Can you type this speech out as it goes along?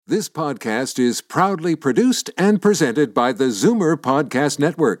This podcast is proudly produced and presented by the Zoomer Podcast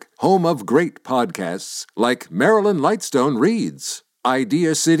Network, home of great podcasts like Marilyn Wetston Reads,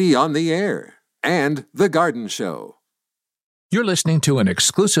 Idea City on the Air, and The Garden Show. You're listening to an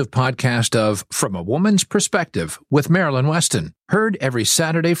exclusive podcast of From a Woman's Perspective with Marilyn Wetston, heard every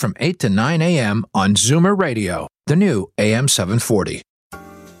Saturday from 8 to 9 a.m. on Zoomer Radio, the new AM 740.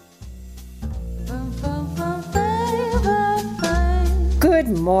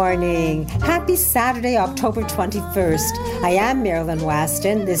 Good morning. Happy Saturday, October 21st. I am Marilyn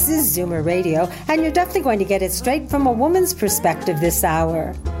Wetston. This is Zoomer Radio, and you're definitely going to get it straight from a woman's perspective this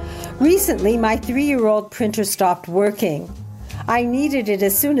hour. Recently, my 3-year-old printer stopped working. I needed it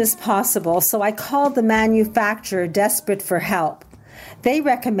as soon as possible, so I called the manufacturer desperate for help. They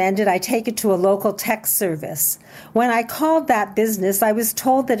recommended I take it to a local tech service. When I called that business, I was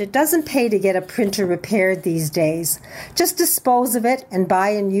told that it doesn't pay to get a printer repaired these days. Just dispose of it and buy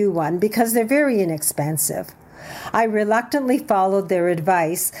a new one because they're very inexpensive. I reluctantly followed their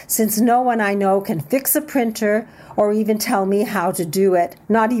advice since no one I know can fix a printer or even tell me how to do it,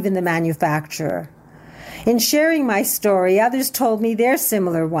 not even the manufacturer. In sharing my story, others told me their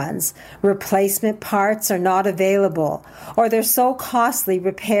similar ones. Replacement parts are not available, or they're so costly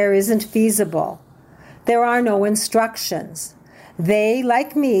repair isn't feasible. There are no instructions. They,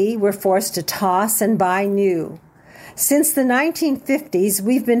 like me, were forced to toss and buy new. Since the 1950s,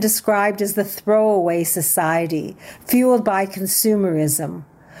 we've been described as the throwaway society, fueled by consumerism.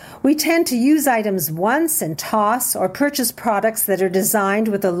 We tend to use items once and toss or purchase products that are designed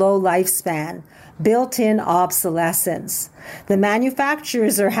with a low lifespan, built-in obsolescence. The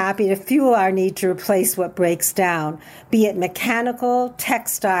manufacturers are happy to fuel our need to replace what breaks down, be it mechanical,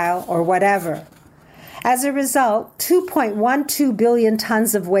 textile, or whatever. As a result, 2.12 billion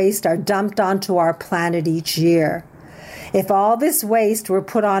tons of waste are dumped onto our planet each year. If all this waste were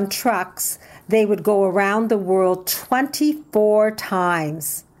put on trucks, they would go around the world 24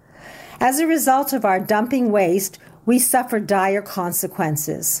 times. As a result of our dumping waste, we suffer dire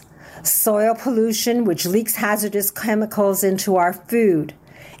consequences. Soil pollution, which leaks hazardous chemicals into our food.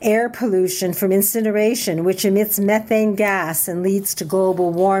 Air pollution from incineration, which emits methane gas and leads to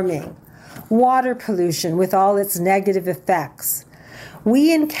global warming. Water pollution with all its negative effects.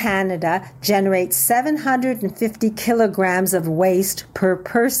 We in Canada generate 750 kilograms of waste per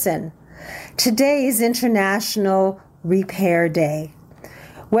person. Today is International Repair Day.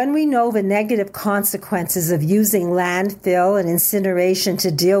 When we know the negative consequences of using landfill and incineration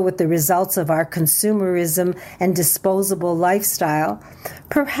to deal with the results of our consumerism and disposable lifestyle,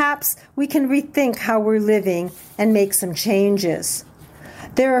 perhaps we can rethink how we're living and make some changes.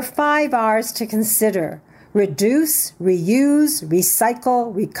 There are 5 R's to consider: reduce, reuse,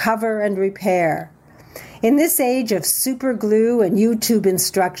 recycle, recover, and repair. In this age of super glue and YouTube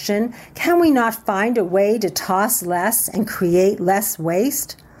instruction, can we not find a way to toss less and create less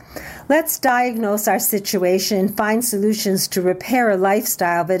waste? Let's diagnose our situation and find solutions to repair a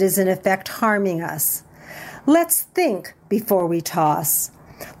lifestyle that is in effect harming us. Let's think before we toss.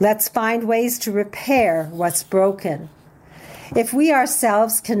 Let's find ways to repair what's broken. If we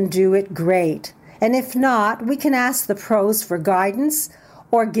ourselves can do it, great. And if not, we can ask the pros for guidance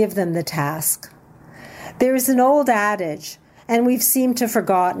or give them the task. There is an old adage, and we've seemed to have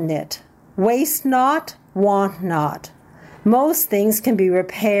forgotten it. Waste not, want not. Most things can be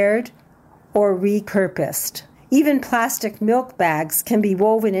repaired or repurposed. Even plastic milk bags can be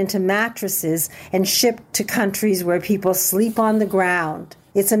woven into mattresses and shipped to countries where people sleep on the ground.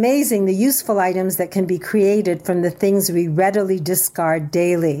 It's amazing the useful items that can be created from the things we readily discard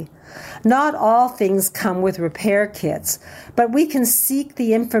daily. Not all things come with repair kits, but we can seek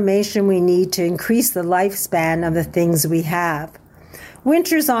the information we need to increase the lifespan of the things we have.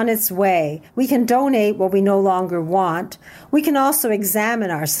 Winter's on its way. We can donate what we no longer want. We can also examine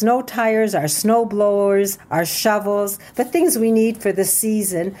our snow tires, our snow blowers, our shovels, the things we need for the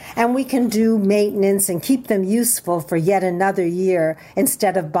season, and we can do maintenance and keep them useful for yet another year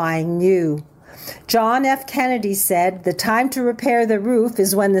instead of buying new. John F. Kennedy said, "The time to repair the roof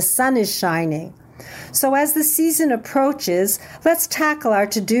is when the sun is shining." So as the season approaches, let's tackle our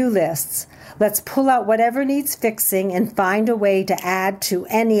to-do lists. Let's pull out whatever needs fixing and find a way to add to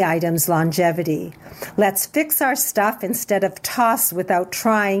any item's longevity. Let's fix our stuff instead of toss without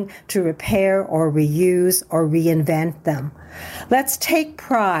trying to repair or reuse or reinvent them. Let's take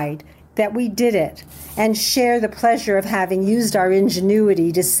pride that we did it and share the pleasure of having used our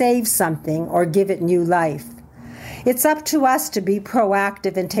ingenuity to save something or give it new life. It's up to us to be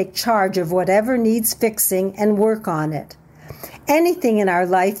proactive and take charge of whatever needs fixing and work on it. Anything in our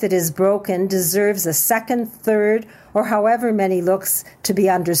life that is broken deserves a second, third, or however many looks to be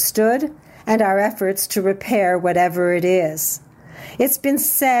understood, and our efforts to repair whatever it is. It's been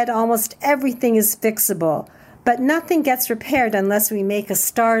said almost everything is fixable, but nothing gets repaired unless we make a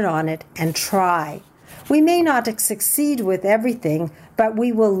start on it and try. We may not succeed with everything, but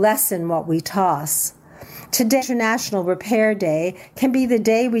we will lessen what we toss. Today, International Repair Day, can be the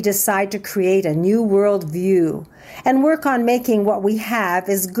day we decide to create a new world view and work on making what we have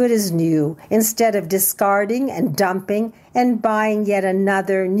as good as new, instead of discarding and dumping and buying yet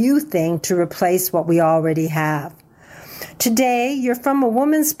another new thing to replace what we already have. Today, your From a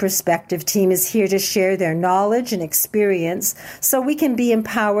Woman's Perspective team is here to share their knowledge and experience so we can be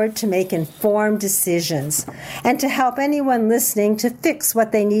empowered to make informed decisions and to help anyone listening to fix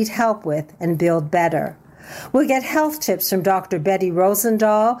what they need help with and build better. We'll get health tips from Dr. Betty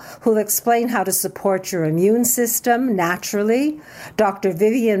Rozendaal, who'll explain how to support your immune system naturally. Dr.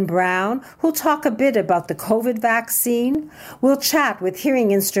 Vivien Brown, who'll talk a bit about the COVID vaccine. We'll chat with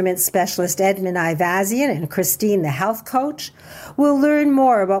hearing instrument specialist Edmond Ayvazyan and Christine, the health coach. We'll learn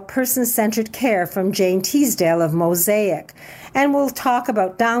more about person-centered care from Jane Teasdale of Mosaic. And we'll talk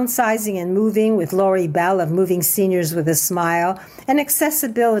about downsizing and moving with Laurie Bell of Moving Seniors with a Smile, and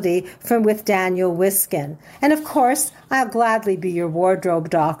accessibility with Daniel Wiskin. And of course, I'll gladly be your wardrobe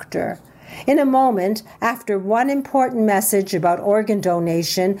doctor. In a moment, after one important message about organ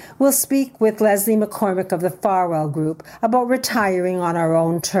donation, we'll speak with Leslie McCormick of the Farwell Group about retiring on our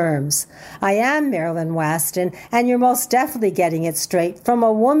own terms. I am Marilyn Wetston, and you're most definitely getting it straight from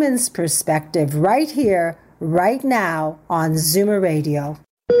a woman's perspective right here, right now on Zoomer Radio.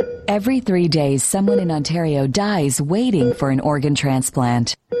 Every 3 days, someone in Ontario dies waiting for an organ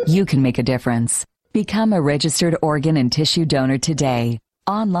transplant. You can make a difference. Become a registered organ and tissue donor today.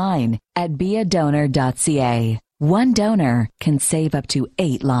 Online at beadonor.ca. One donor can save up to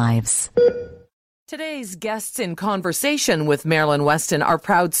 8 lives. Today's guests in conversation with Marilyn Wetston are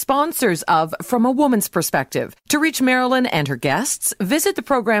proud sponsors of From a Woman's Perspective. To reach Marilyn and her guests, visit the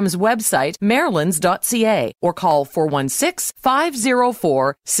program's website, marilyns.ca, or call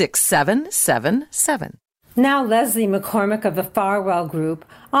 416-504-6777. Now Leslie McCormick of the Farwell Group,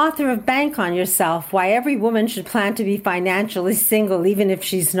 author of Bank on Yourself, Why Every Woman Should Plan to Be Financially Single Even If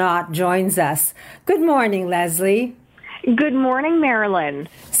She's Not, joins us. Good morning, Leslie. Good morning, Marilyn.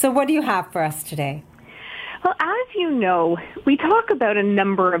 So what do you have for us today? Well, as you know, we talk about a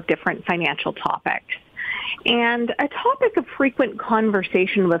number of different financial topics. And a topic of frequent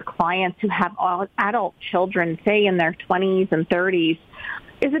conversation with clients who have adult children, say in their 20s and 30s,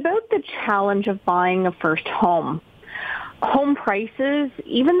 is about the challenge of buying a first home. Home prices,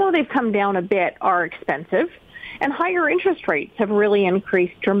 even though they've come down a bit, are expensive, and higher interest rates have really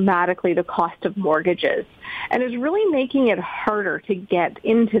increased dramatically the cost of mortgages, and is really making it harder to get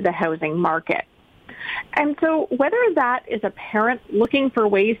into the housing market. And so whether that is a parent looking for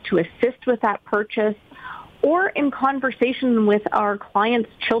ways to assist with that purchase, or in conversation with our clients'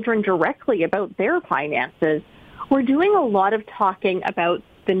 children directly about their finances, we're doing a lot of talking about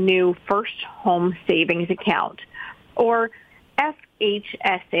the new First Home Savings Account, or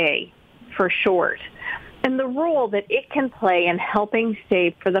FHSA for short, and the role that it can play in helping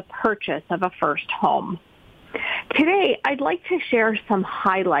save for the purchase of a first home. Today, I'd like to share some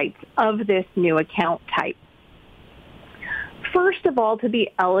highlights of this new account type. First of all, to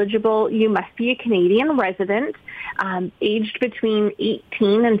be eligible, you must be a Canadian resident, aged between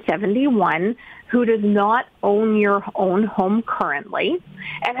 18 and 71, who does not own your own home currently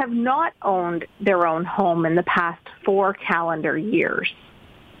and have not owned their own home in the past 4 calendar years.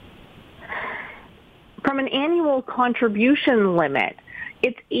 From an annual contribution limit,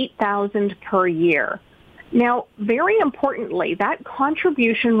 it's $8,000 per year. Now, very importantly, that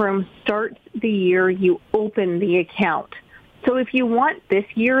contribution room starts the year you open the account. So if you want this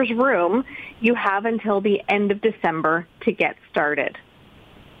year's room, you have until the end of December to get started.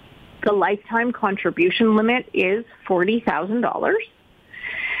 The lifetime contribution limit is $40,000,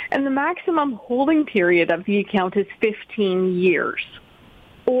 and the maximum holding period of the account is 15 years,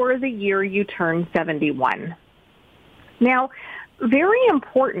 or the year you turn 71. Now, very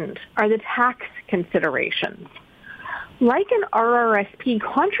important are the tax considerations. Like an RRSP,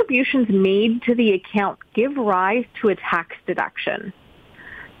 contributions made to the account give rise to a tax deduction.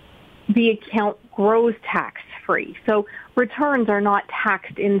 The account grows tax-free, so returns are not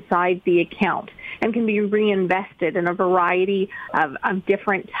taxed inside the account and can be reinvested in a variety of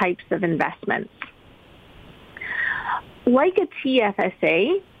different types of investments. Like a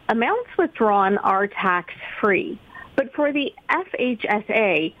TFSA, amounts withdrawn are tax-free, but for the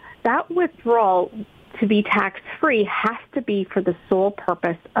FHSA, that withdrawal to be tax-free has to be for the sole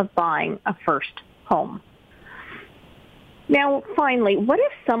purpose of buying a first home. Now, finally, what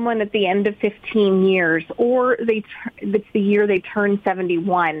if someone at the end of 15 years, or it's the year they turn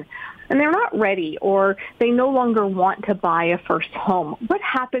 71, and they're not ready, or they no longer want to buy a first home? What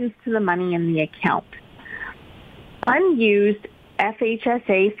happens to the money in the account? Unused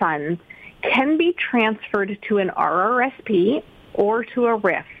FHSA funds can be transferred to an RRSP or to a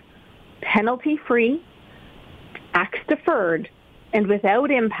RIF, penalty-free, tax-deferred, and without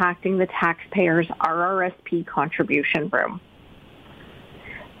impacting the taxpayer's RRSP contribution room.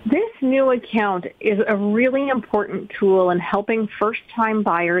 This new account is a really important tool in helping first-time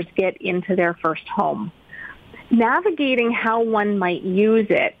buyers get into their first home. Navigating how one might use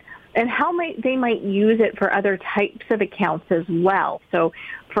it and how they might use it for other types of accounts as well. So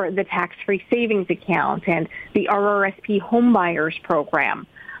for the tax-free savings account and the RRSP home buyers program,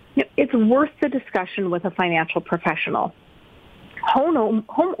 it's worth the discussion with a financial professional. Home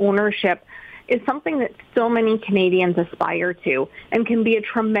ownership is something that so many Canadians aspire to and can be a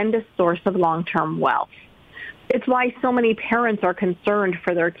tremendous source of long-term wealth. It's why so many parents are concerned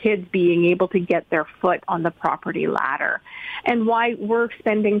for their kids being able to get their foot on the property ladder, and why we're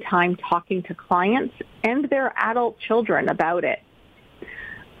spending time talking to clients and their adult children about it.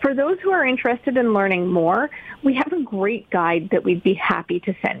 For those who are interested in learning more, we have a great guide that we'd be happy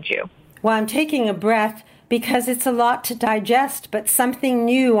to send you. Well, I'm taking a breath because it's a lot to digest, but something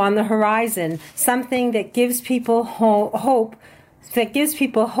new on the horizon, something that gives people hope,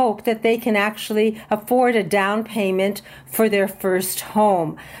 that they can actually afford a down payment for their first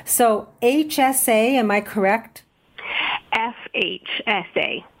home. So HSA, am I correct?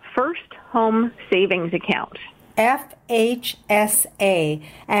 FHSA, First Home Savings Account. FHSA,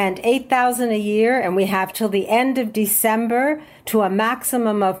 and $8,000 a year, and we have till the end of December to a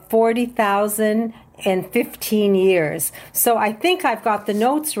maximum of $40,000 in 15 years. So I think I've got the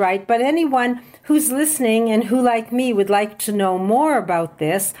notes right, but anyone who's listening and who, like me, would like to know more about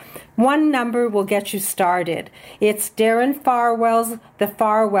this, one number will get you started. It's Darren Farwell's The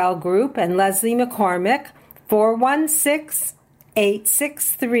Farwell Group and Leslie McCormick,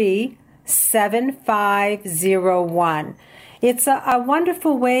 416-863-7501. It's a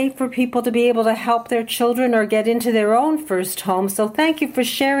wonderful way for people to be able to help their children or get into their own first home. So thank you for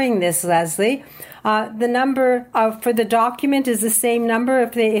sharing this, Leslie. The number for the document is the same number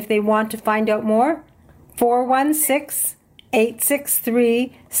if they want to find out more.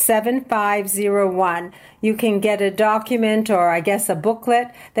 416-863-7501. You can get a document, or I guess a booklet,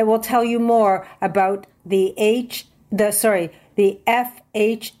 that will tell you more about the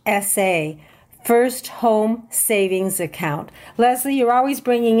FHSA, First Home Savings Account. Leslie, you're always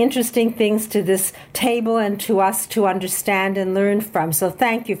bringing interesting things to this table and to us to understand and learn from. So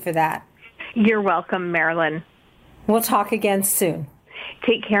thank you for that. You're welcome, Marilyn. We'll talk again soon.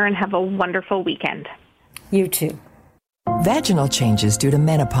 Take care and have a wonderful weekend. You too. Vaginal changes due to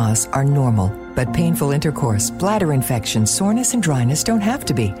menopause are normal, but painful intercourse, bladder infection, soreness, and dryness don't have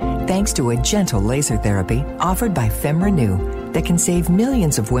to be, thanks to a gentle laser therapy offered by FemRenew that can save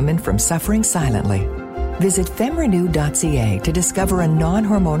millions of women from suffering silently. Visit femrenew.ca to discover a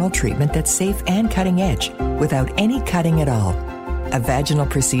non-hormonal treatment that's safe and cutting edge without any cutting at all. A vaginal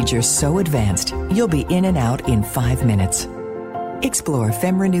procedure so advanced, you'll be in and out in 5 minutes. Explore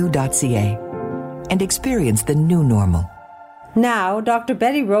femrenew.ca and experience the new normal. Now, Dr.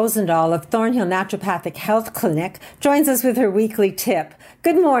 Betty Rozendaal of Thornhill Naturopathic Health Clinic joins us with her weekly tip.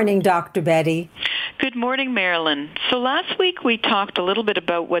 Good morning, Dr. Betty. Good morning, Marilyn. So last week we talked a little bit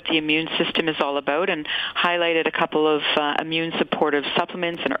about what the immune system is all about and highlighted a couple of immune supportive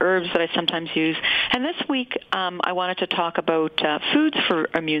supplements and herbs that I sometimes use. And this week I wanted to talk about foods for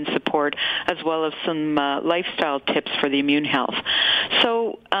immune support as well as some lifestyle tips for the immune health.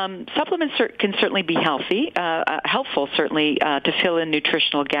 So supplements can certainly be helpful certainly to fill in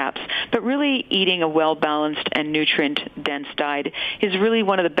nutritional gaps, but really eating a well-balanced and nutrient-dense diet is really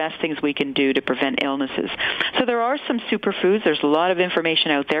one of the best things we can do to prevent illnesses. So there are some superfoods. There's a lot of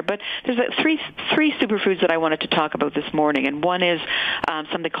information out there, but there's three superfoods that I wanted to talk about this morning, and one is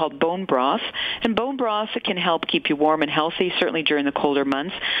something called bone broth. And bone broth can help keep you warm and healthy, certainly during the colder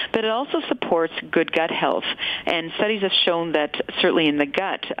months, but it also supports good gut health. And studies have shown that certainly in the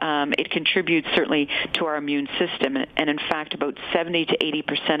gut, it contributes certainly to our immune system. And in fact, about 70 to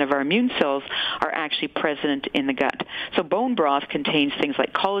 80% of our immune cells are actually present in the gut. So bone broth contains things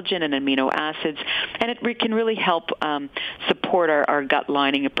like collagen and amino acids, and it can really help support our gut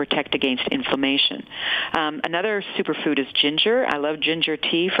lining and protect against inflammation. Another superfood is ginger. I love ginger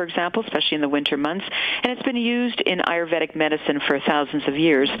tea, for example, especially in the winter months, and it's been used in Ayurvedic medicine for thousands of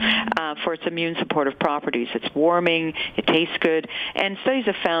years for its immune supportive properties. It's warming, it tastes good, and studies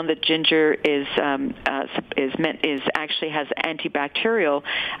have found that ginger actually has antibacterial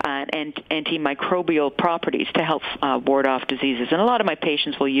and antimicrobial properties to help ward off diseases. And a lot of my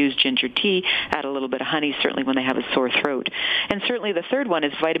patients will use ginger tea, add a little bit of honey, certainly when they have a sore throat. And certainly the third one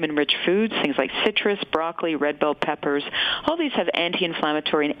is vitamin-rich foods, things like citrus, broccoli, red bell peppers. All these have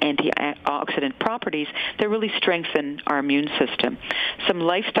anti-inflammatory and antioxidant properties that really strengthen our immune system. Some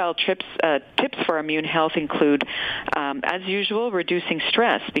lifestyle tips for immune health include, as usual, reducing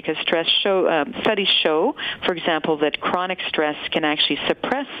stress, because studies show, for example, that chronic stress can actually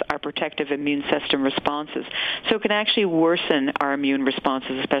suppress our protective immune system responses. So it can actually worsen our immune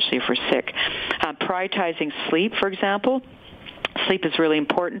responses, especially if we're sick. Prioritizing sleep, for example. Sleep is really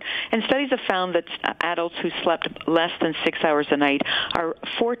important, and studies have found that adults who slept less than 6 hours a night are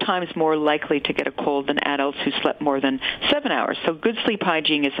 4 times more likely to get a cold than adults who slept more than 7 hours. So good sleep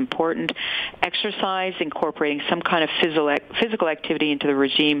hygiene is important. Exercise, incorporating some kind of physical activity into the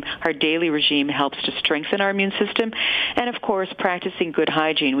regime, our daily regime, helps to strengthen our immune system. And, of course, practicing good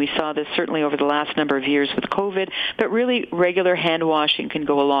hygiene. We saw this certainly over the last number of years with COVID, but really regular hand washing can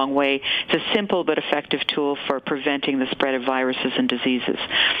go a long way. It's a simple but effective tool for preventing the spread of viruses and diseases.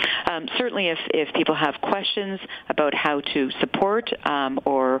 Certainly if people have questions about how to support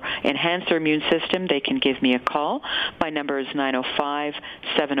or enhance their immune system, they can give me a call. My number is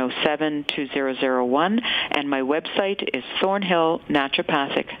 905-707-2001, and my website is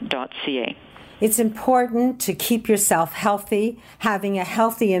thornhillnaturopathic.ca. It's important to keep yourself healthy. Having a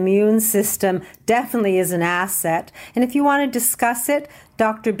healthy immune system definitely is an asset. And if you want to discuss it,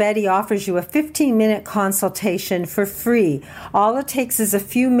 Dr. Betty offers you a 15-minute consultation for free. All it takes is a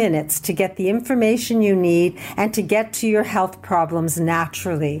few minutes to get the information you need and to get to your health problems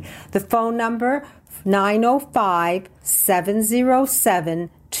naturally. The phone number,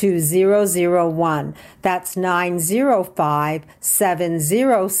 905-707-2001. That's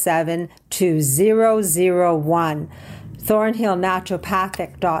 905-707-2001.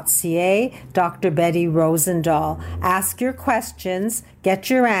 thornhillnaturopathic.ca, Dr. Betty Rozendaal. Ask your questions, get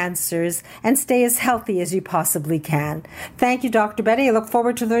your answers, and stay as healthy as you possibly can. Thank you, Dr. Betty. I look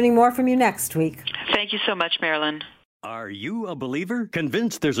forward to learning more from you next week. Thank you so much, Marilyn. Are you a believer?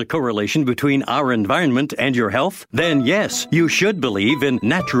 Convinced there's a correlation between our environment and your health? Then yes, you should believe in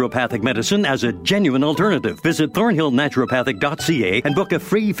naturopathic medicine as a genuine alternative. Visit thornhillnaturopathic.ca and book a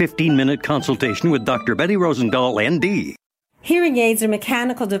free 15-minute consultation with Dr. Betty Rozendaal, ND. Hearing aids are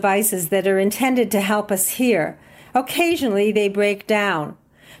mechanical devices that are intended to help us hear. Occasionally, they break down.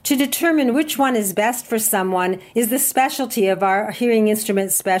 To determine which one is best for someone is the specialty of our hearing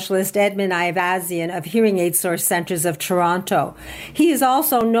instrument specialist, Edmond Ayvazyan of Hearing Aid Source Centers of Toronto. He is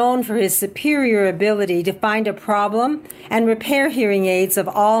also known for his superior ability to find a problem and repair hearing aids of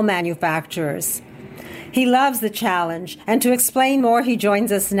all manufacturers. He loves the challenge, and to explain more, he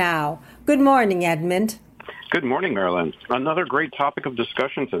joins us now. Good morning, Edmond. Good morning, Marilyn. Another great topic of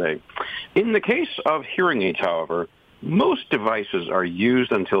discussion today. In the case of hearing aids, however, most devices are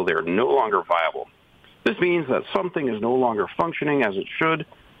used until they're no longer viable. This means that something is no longer functioning as it should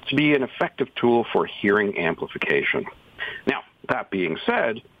to be an effective tool for hearing amplification. Now, that being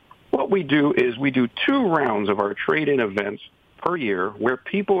said, what we do is we do 2 rounds of our trade-in events per year where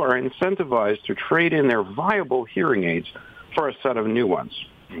people are incentivized to trade in their viable hearing aids for a set of new ones.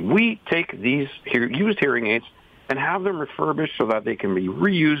 We take these used hearing aids and have them refurbished so that they can be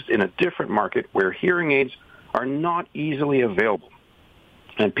reused in a different market where hearing aids are not easily available.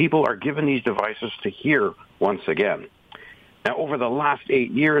 And people are given these devices to hear once again. Now, over the last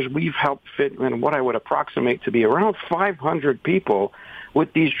 8 years, we've helped fit in what I would approximate to be around 500 people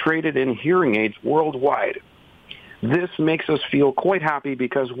with these traded-in hearing aids worldwide. This makes us feel quite happy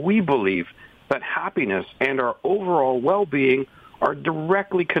because we believe that happiness and our overall well-being are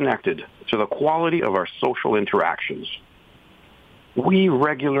directly connected to the quality of our social interactions. We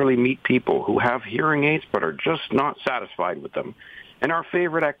regularly meet people who have hearing aids but are just not satisfied with them. And our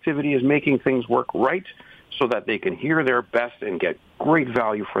favorite activity is making things work right so that they can hear their best and get great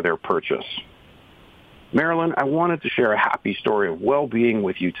value for their purchase. Marilyn, I wanted to share a happy story of well-being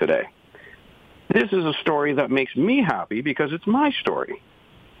with you today. This is a story that makes me happy because it's my story.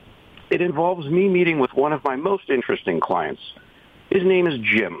 It involves me meeting with one of my most interesting clients. His name is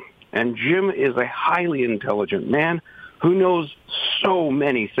Jim, and Jim is a highly intelligent man who knows so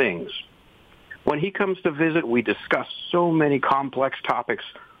many things. When he comes to visit, we discuss so many complex topics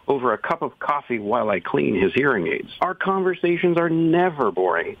over a cup of coffee while I clean his hearing aids. Our conversations are never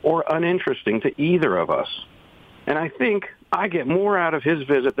boring or uninteresting to either of us. And I think I get more out of his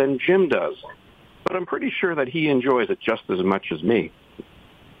visit than Jim does, but I'm pretty sure that he enjoys it just as much as me.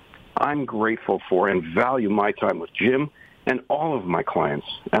 I'm grateful for and value my time with Jim and all of my clients,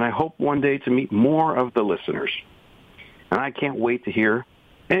 and I hope one day to meet more of the listeners. And I can't wait to hear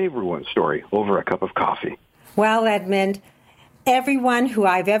everyone's story over a cup of coffee. Well, Edmond, everyone who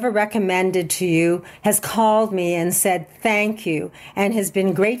I've ever recommended to you has called me and said thank you and has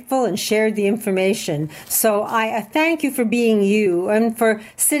been grateful and shared the information. So I thank you for being you and for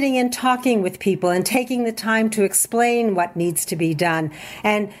sitting and talking with people and taking the time to explain what needs to be done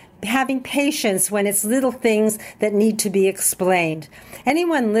and having patience when it's little things that need to be explained.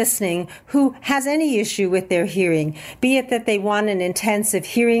 Anyone listening who has any issue with their hearing, be it that they want an intensive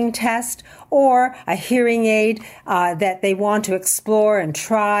hearing test or a hearing aid that they want to explore and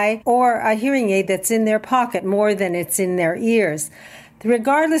try, or a hearing aid that's in their pocket more than it's in their ears.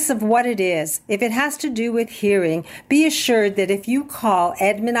 Regardless of what it is, if it has to do with hearing, be assured that if you call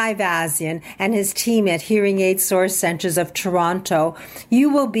Edmond Ayvazyan and his team at Hearing Aid Source Centers of Toronto,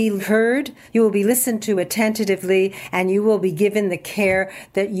 you will be heard, you will be listened to attentively, and you will be given the care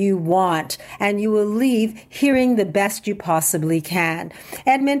that you want, and you will leave hearing the best you possibly can.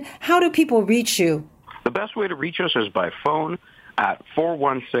 Edmond, how do people reach you? The best way to reach us is by phone at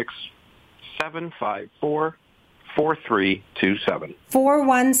 416-754-4327.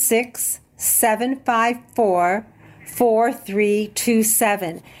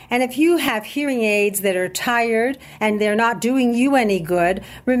 416-754-4327. And if you have hearing aids that are tired and they're not doing you any good,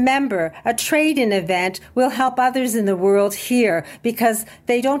 remember, a trade-in event will help others in the world hear, because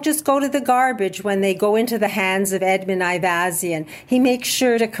they don't just go to the garbage when they go into the hands of Edmond Ayvazyan. He makes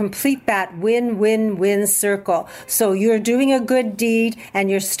sure to complete that win-win-win circle. So you're doing a good deed and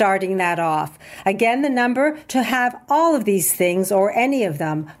you're starting that off. Again, the number to have all of these things or any of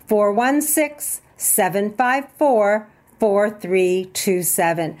them,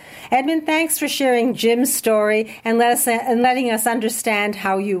 416-754-4327. Edmond, thanks for sharing Jim's story and letting us understand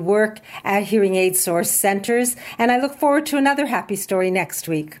how you work at Hearing Aid Source Centers. And I look forward to another happy story next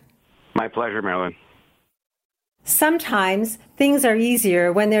week. My pleasure, Marilyn. Sometimes things are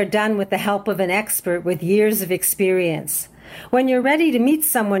easier when they're done with the help of an expert with years of experience. When you're ready to meet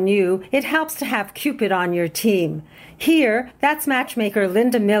someone new, it helps to have Cupid on your team. Here, that's matchmaker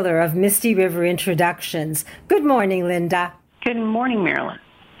Linda Miller of Misty River Introductions. Good morning, Linda. Good morning, Marilyn.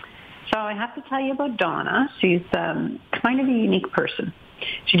 So I have to tell you about Donna. She's kind of a unique person.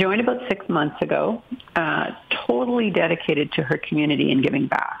 She joined about 6 months ago, totally dedicated to her community and giving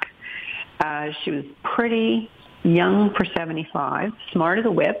back. She was pretty young for 75, smart as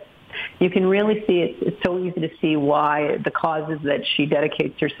a whip. You can really see it's so easy to see why the causes that she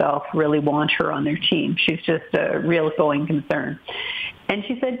dedicates herself really want her on their team. She's just a real going concern. And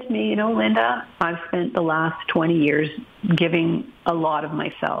she said to me, you know, Linda, I've spent the last 20 years giving a lot of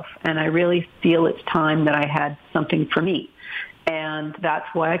myself, and I really feel it's time that I had something for me. And that's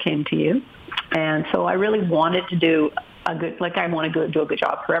why I came to you. And so I really wanted to do a good, like I want to do a good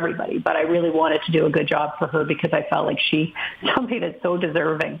job for everybody, but I really wanted to do a good job for her because I felt like she's somebody that's so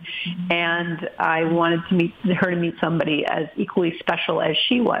deserving. And I wanted to meet somebody as equally special as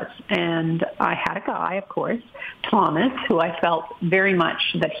she was. And I had a guy, of course, Thomas, who I felt very much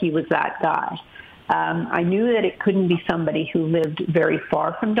that he was that guy. I knew that it couldn't be somebody who lived very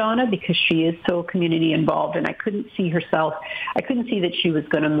far from Donna because she is so community involved, and I couldn't see that she was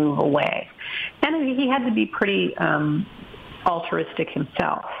going to move away. And he had to be pretty altruistic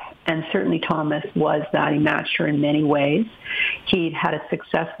himself, and certainly Thomas was that. He matched her in many ways. He'd had a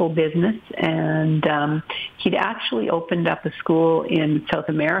successful business, and he'd actually opened up a school in South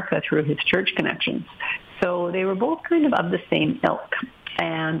America through his church connections. So they were both kind of the same ilk.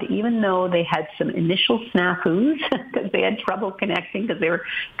 And even though they had some initial snafus because they had trouble connecting because they were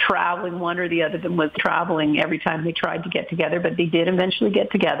traveling, one or the other of them was traveling every time they tried to get together, but they did eventually get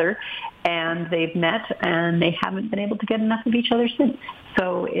together, and they've met, and they haven't been able to get enough of each other since.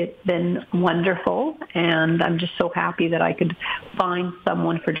 So it's been wonderful, and I'm just so happy that I could find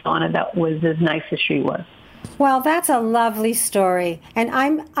someone for Donna that was as nice as she was. Well, that's a lovely story. And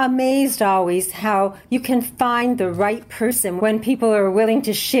I'm amazed always how you can find the right person when people are willing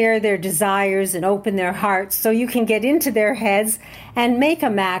to share their desires and open their hearts so you can get into their heads and make a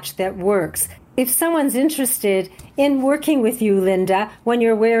match that works. If someone's interested in working with you, Linda, when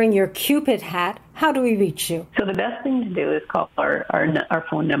you're wearing your Cupid hat, How do we reach you? So the best thing to do is call our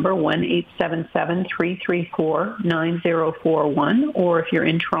phone number, 1-877-334-9041, or if you're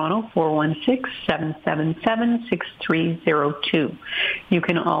in Toronto, 416-777-6302. You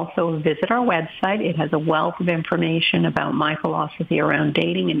can also visit our website. It has a wealth of information about my philosophy around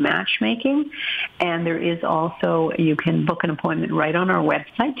dating and matchmaking. And there is also, you can book an appointment right on our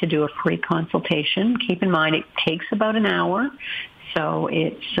website to do a free consultation. Keep in mind, it takes about an hour. So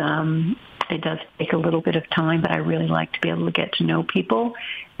it does take a little bit of time, but I really like to be able to get to know people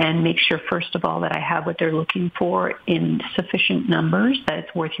and make sure, first of all, that I have what they're looking for in sufficient numbers, that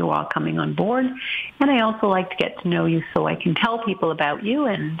it's worth your while coming on board. And I also like to get to know you so I can tell people about you,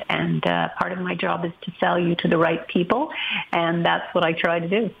 and part of my job is to sell you to the right people, and that's what I try to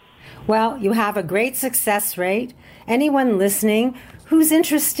do. Well, you have a great success rate. Anyone listening who's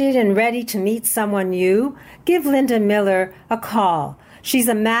interested and ready to meet someone new, give Linda Miller a call. She's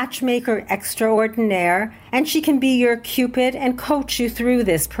a matchmaker extraordinaire, and she can be your Cupid and coach you through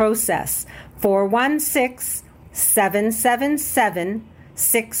this process.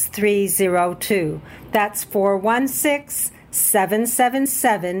 416-777-6302. That's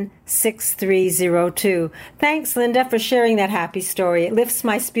 416-777-6302. Thanks, Linda, for sharing that happy story. It lifts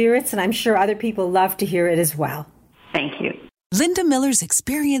my spirits, and I'm sure other people love to hear it as well. Thank you. Linda Miller's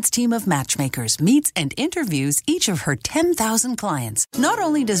experienced team of matchmakers meets and interviews each of her 10,000 clients. Not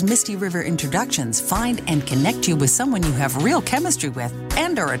only does Misty River Introductions find and connect you with someone you have real chemistry with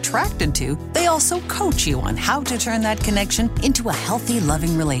and are attracted to, they also coach you on how to turn that connection into a healthy,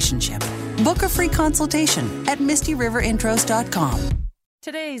 loving relationship. Book a free consultation at MistyRiverIntros.com.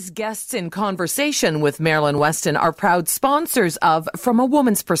 Today's guests in conversation with Marilyn Wetston are proud sponsors of From a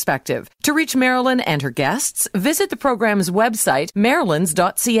Woman's Perspective. To reach Marilyn and her guests, visit the program's website,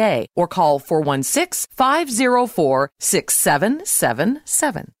 marilyns.ca, or call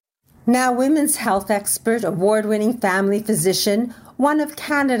 416-504-6777. Now, women's health expert, award-winning family physician, one of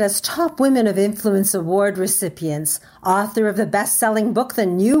Canada's top Women of Influence Award recipients, author of the best-selling book, The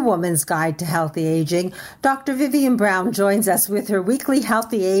New Woman's Guide to Healthy Aging, Dr. Vivien Brown joins us with her weekly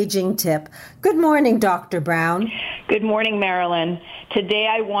healthy aging tip. Good morning, Dr. Brown. Good morning, Marilyn. Today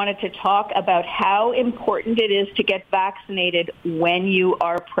I wanted to talk about how important it is to get vaccinated when you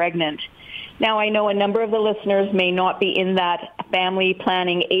are pregnant. Now, I know a number of the listeners may not be in that family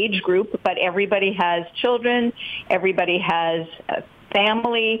planning age group, but everybody has children, everybody has a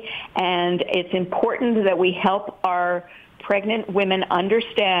family, and it's important that we help our pregnant women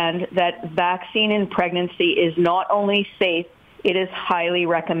understand that vaccine in pregnancy is not only safe, it is highly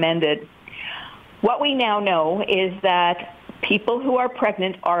recommended. What we now know is that people who are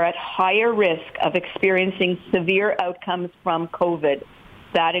pregnant are at higher risk of experiencing severe outcomes from COVID.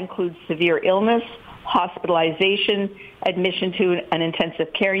 That includes severe illness, hospitalization, admission to an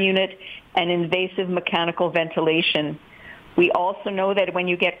intensive care unit, and invasive mechanical ventilation. We also know that when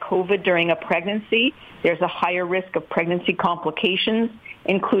you get COVID during a pregnancy, there's a higher risk of pregnancy complications,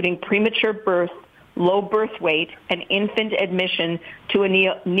 including premature birth, low birth weight, and infant admission to a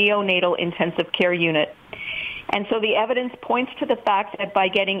neonatal intensive care unit. And so the evidence points to the fact that by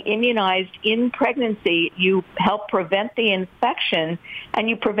getting immunized in pregnancy, you help prevent the infection and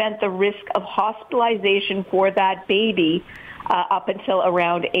you prevent the risk of hospitalization for that baby up until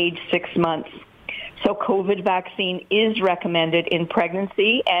around age 6 months. So COVID vaccine is recommended in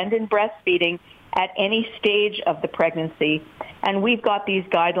pregnancy and in breastfeeding at any stage of the pregnancy. And we've got these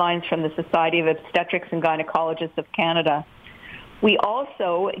guidelines from the Society of Obstetrics and Gynecologists of Canada. We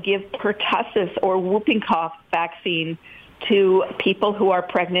also give pertussis or whooping cough vaccine to people who are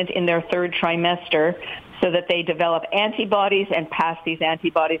pregnant in their third trimester so that they develop antibodies and pass these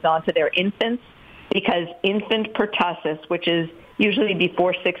antibodies on to their infants, because infant pertussis, which is usually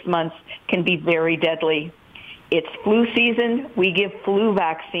before 6 months, can be very deadly. It's flu season. We give flu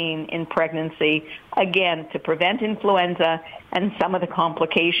vaccine in pregnancy, again, to prevent influenza and some of the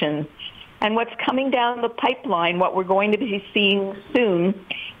complications. And what's coming down the pipeline, what we're going to be seeing soon,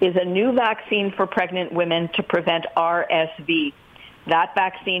 is a new vaccine for pregnant women to prevent RSV. That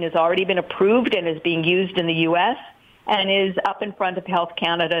vaccine has already been approved and is being used in the U.S. and is up in front of Health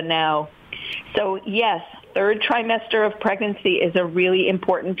Canada now. So, yes, third trimester of pregnancy is a really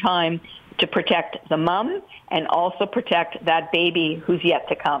important time to protect the mom and also protect that baby who's yet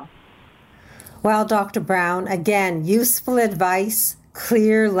to come. Well, Dr. Brown, again, useful advice.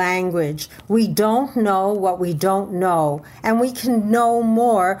 Clear language. We don't know what we don't know, and we can know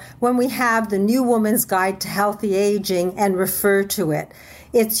more when we have the New Woman's Guide to Healthy Aging and refer to it.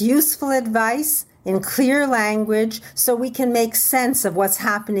 It's useful advice, in clear language so we can make sense of what's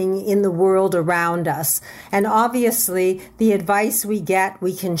happening in the world around us. And obviously, the advice we get,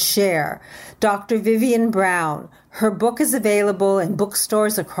 we can share. Dr. Vivien Brown, her book is available in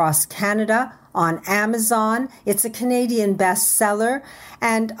bookstores across Canada, on Amazon. It's a Canadian bestseller.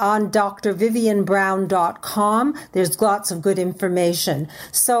 And on drvivienbrown.com, there's lots of good information.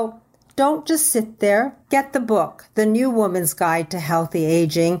 So don't just sit there. Get the book, The New Woman's Guide to Healthy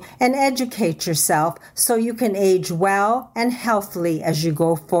Aging, and educate yourself so you can age well and healthily as you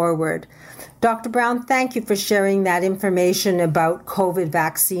go forward. Dr. Brown, thank you for sharing that information about COVID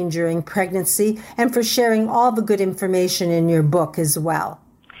vaccine during pregnancy and for sharing all the good information in your book as well.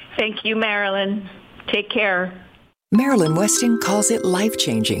 Thank you, Marilyn. Take care. Marilyn Wetston calls it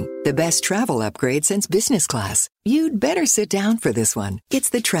life-changing, the best travel upgrade since business class. You'd better sit down for this one. It's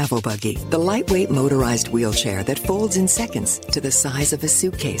the Travel Buggy, the lightweight motorized wheelchair that folds in seconds to the size of a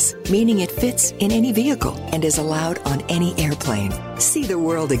suitcase, meaning it fits in any vehicle and is allowed on any airplane. See the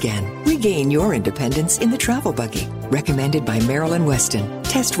world again. Regain your independence in the Travel Buggy. Recommended by Marilyn Wetston.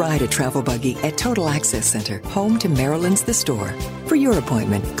 Test ride a Travel Buggy at Total Access Center, home to Marilyn's The Store. For your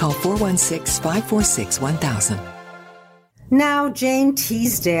appointment, call 416-546-1000. Now, Jane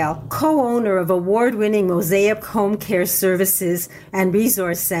Teasdale, co-owner of award-winning Mosaic Home Care Services and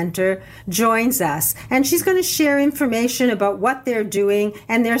Resource Center, joins us, and she's going to share information about what they're doing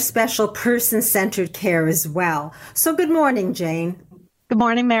and their special person-centered care as well. So good morning, Jane. Good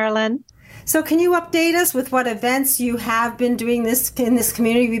morning, Marilyn. So can you update us with what events you have been doing in this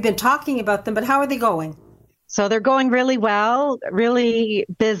community? We've been talking about them, but how are they going? So they're going really well, really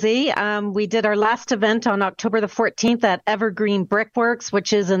busy. We did our last event on October the 14th at Evergreen Brickworks,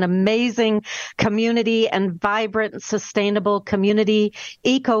 which is an amazing community and vibrant, sustainable community,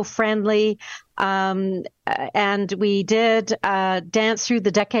 eco-friendly. And we did Dance Through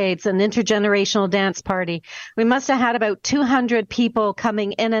the Decades, an intergenerational dance party. We must have had about 200 people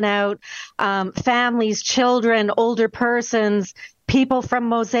coming in and out, families, children, older persons, people from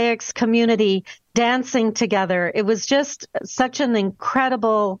Mosaic's community dancing together. It was just such an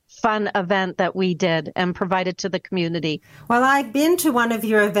incredible, fun event that we did and provided to the community. Well, I've been to one of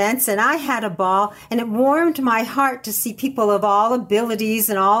your events and I had a ball, and it warmed my heart to see people of all abilities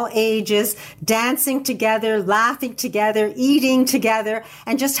and all ages dancing together, laughing together, eating together,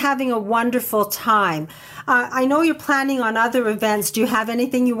 and just having a wonderful time. I know you're planning on other events. Do you have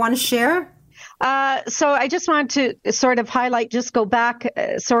anything you want to share? So I just want to sort of highlight, just go back,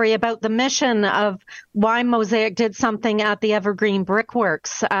 about the mission of why Mosaic did something at the Evergreen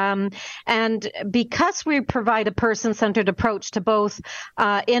Brickworks. And because we provide a person-centered approach to both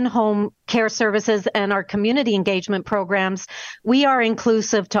in-home care services and our community engagement programs, we are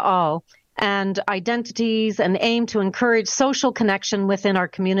inclusive to all and identities and aim to encourage social connection within our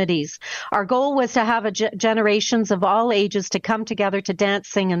communities. Our goal was to have generations of all ages to come together to dance,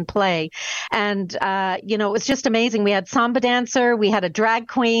 sing, and play. And, it was just amazing. We had samba dancer, we had a drag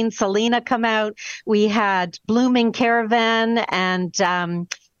queen, Selena, come out, we had Blooming Caravan and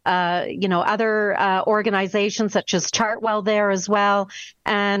other organizations such as Chartwell there as well.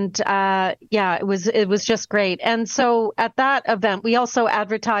 And it was just great. And so at that event, we also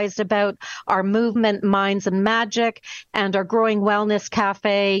advertised about our movement, Minds and Magic, and our Growing Wellness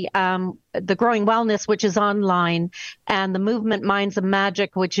Cafe, the Growing Wellness, which is online, and the Movement, Minds and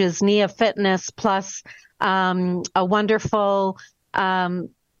Magic, which is Nia Fitness, plus a wonderful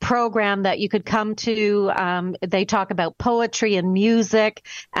program that you could come to. They talk about poetry and music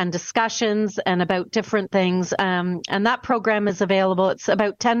and discussions and about different things. And that program is available. It's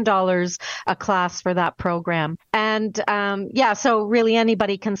about $10 a class for that program. And so really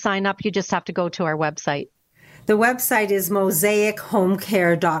anybody can sign up. You just have to go to our website. The website is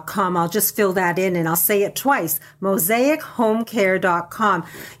mosaichomecare.com. I'll just fill that in and I'll say it twice. mosaichomecare.com.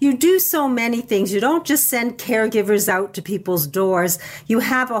 You do so many things. You don't just send caregivers out to people's doors. You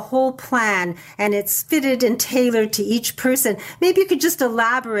have a whole plan and it's fitted and tailored to each person. Maybe you could just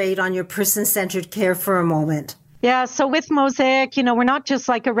elaborate on your person-centered care for a moment. Yeah, so with Mosaic, we're not just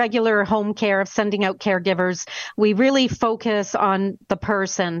like a regular home care of sending out caregivers. We really focus on the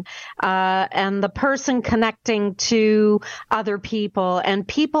person and the person connecting to other people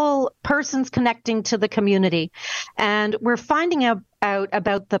and persons connecting to the community. And we're finding out out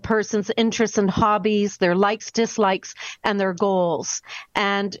about the person's interests and hobbies, their likes, dislikes, and their goals.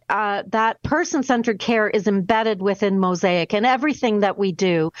 And that person-centered care is embedded within Mosaic and everything that we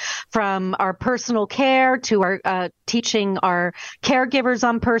do, from our personal care to our teaching our caregivers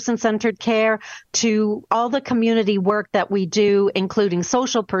on person-centered care to all the community work that we do, including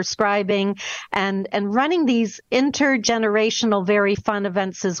social prescribing and running these intergenerational, very fun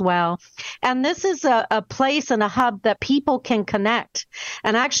events as well. And this is a place and a hub that people can connect.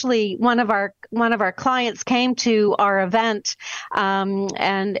 And actually, one of our clients came to our event,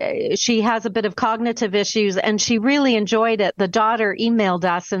 and she has a bit of cognitive issues, and she really enjoyed it. The daughter emailed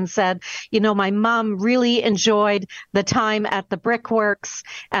us and said, my mom really enjoyed the time at the Brickworks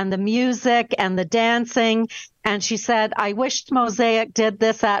and the music and the dancing. And she said, I wished Mosaic did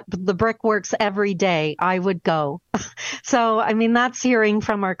this at the Brickworks every day. I would go. So, that's hearing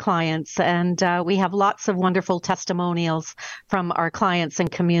from our clients. And we have lots of wonderful testimonials from our clients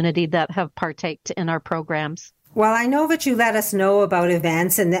and community that have partaked in our programs. Well, I know that you let us know about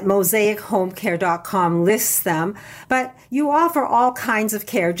events and that MosaicHomeCare.com lists them, but you offer all kinds of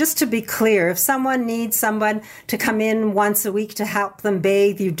care. Just to be clear, if someone needs someone to come in once a week to help them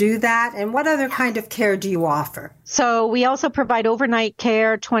bathe, you do that? And what other kind of care do you offer? So we also provide overnight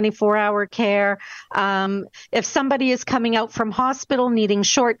care, 24-hour care. If somebody is coming out from hospital needing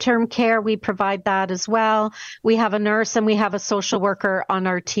short-term care, we provide that as well. We have a nurse and we have a social worker on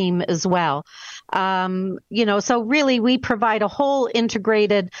our team as well. So really we provide a whole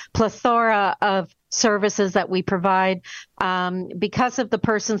integrated plethora of services that we provide. Because of the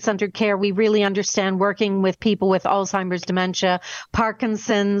person-centered care, we really understand working with people with Alzheimer's, dementia,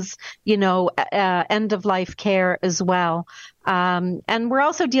 Parkinson's, end-of-life care as well. And we're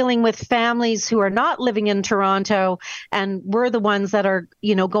also dealing with families who are not living in Toronto, and we're the ones that are,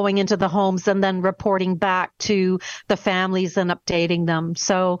 going into the homes and then reporting back to the families and updating them.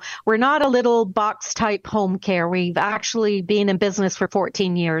 So we're not a little box-type home care. We've actually been in business for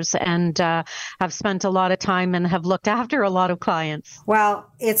 14 years and have spent a lot of time and have looked after a lot of clients. Well,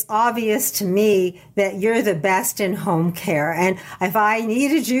 it's obvious to me that you're the best in home care. And if I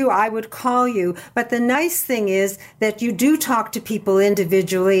needed you, I would call you. But the nice thing is that you do talk to people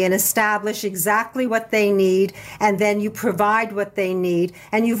individually and establish exactly what they need, and then you provide what they need,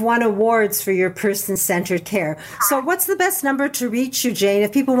 and you've won awards for your person-centered care. So what's the best number to reach you, Jane,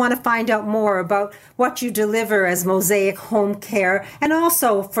 if people want to find out more about what you deliver as Mosaic Home Care and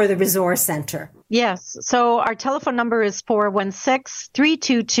also for the Resource Center? Yes. So our telephone number is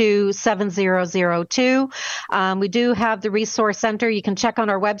 416-322-7002. We do have the Resource Center. You can check on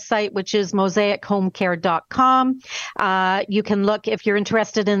our website, which is MosaicHomeCare.com. You can look, if you're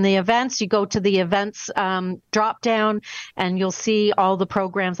interested in the events, you go to the events drop down and you'll see all the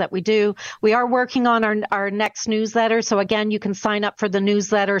programs that we do. We are working on our next newsletter. So again, you can sign up for the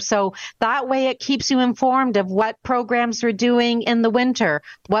newsletter. So that way it keeps you informed of what programs we're doing in the winter,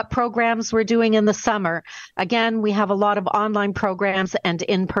 what programs we're doing in the summer. Again, we have a lot of online programs and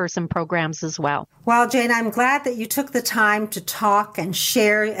in-person programs as well. Well, Jane, I'm glad that you took the time to talk and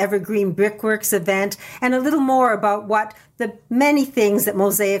share Evergreen Brickworks event and a little more about what the many things that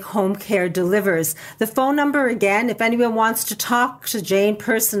Mosaic Home Care delivers. The phone number again, if anyone wants to talk to Jane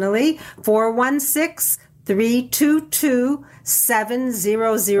personally,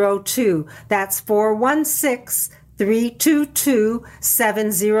 416-322-7002. That's 416-322-7002,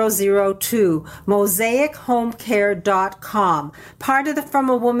 MosaicHomeCare.com. Part of the From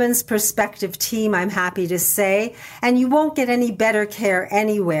a Woman's Perspective team, I'm happy to say, and you won't get any better care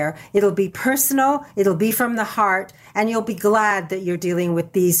anywhere. It'll be personal, it'll be from the heart, and you'll be glad that you're dealing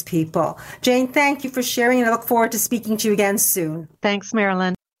with these people. Jane, thank you for sharing, and I look forward to speaking to you again soon. Thanks,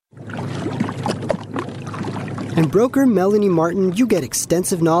 Marilyn. And broker Melanie Martyn, you get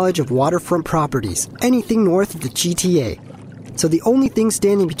extensive knowledge of waterfront properties, anything north of the GTA. So the only thing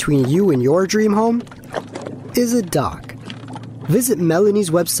standing between you and your dream home is a dock. Visit Melanie's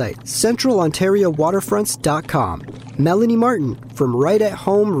website, centralontariowaterfronts.com. Melanie Martyn from Right at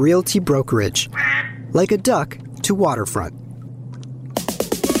Home Realty Brokerage. Like a duck to waterfront.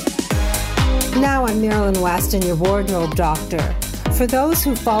 Now I'm Marilyn Wetston, your wardrobe doctor. For those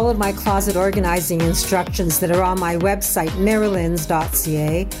who followed my closet organizing instructions that are on my website,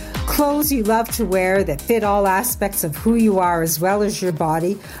 marilyns.ca, clothes you love to wear that fit all aspects of who you are as well as your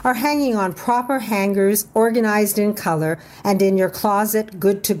body are hanging on proper hangers, organized in color, and in your closet,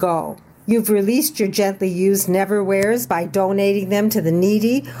 good to go. You've released your gently used never-wears by donating them to the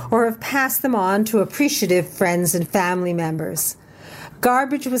needy or have passed them on to appreciative friends and family members.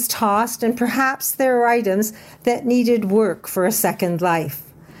 Garbage was tossed, and perhaps there are items that needed work for a second life.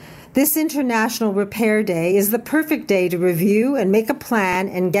 This International Repair Day is the perfect day to review and make a plan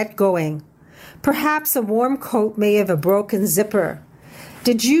and get going. Perhaps a warm coat may have a broken zipper.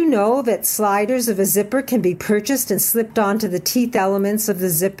 Did you know that sliders of a zipper can be purchased and slipped onto the teeth elements of the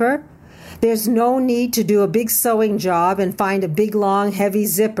zipper? There's no need to do a big sewing job and find a big, long, heavy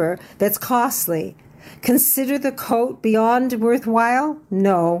zipper that's costly. Consider the coat beyond worthwhile?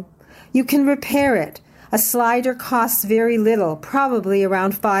 No. You can repair it. A slider costs very little, probably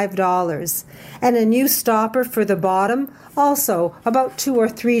around $5, and a new stopper for the bottom, also about $2 or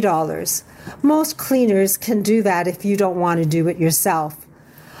 $3. Most cleaners can do that if you don't want to do it yourself.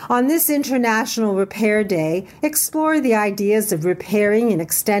 On this International Repair Day, explore the ideas of repairing and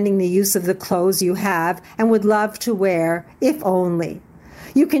extending the use of the clothes you have and would love to wear, if only.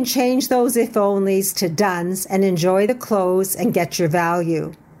 You can change those if-onlys to dones and enjoy the clothes and get your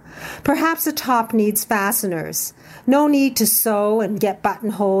value. Perhaps a top needs fasteners. No need to sew and get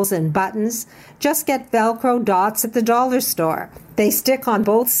buttonholes and buttons. Just get Velcro dots at the dollar store. They stick on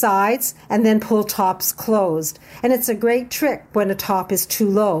both sides and then pull tops closed. And it's a great trick when a top is too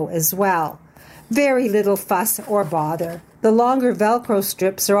low as well. Very little fuss or bother. The longer Velcro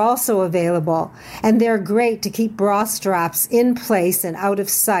strips are also available, and they're great to keep bra straps in place and out of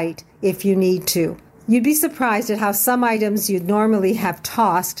sight if you need to. You'd be surprised at how some items you'd normally have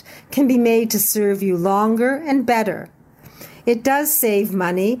tossed can be made to serve you longer and better. It does save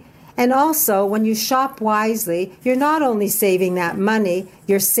money, and also when you shop wisely, you're not only saving that money,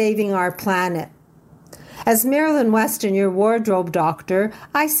 you're saving our planet. As Marilyn Wetston, your wardrobe doctor,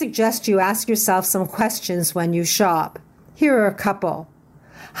 I suggest you ask yourself some questions when you shop. Here are a couple.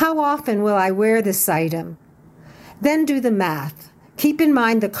 How often will I wear this item? Then do the math. Keep in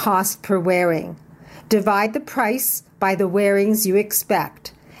mind the cost per wearing. Divide the price by the wearings you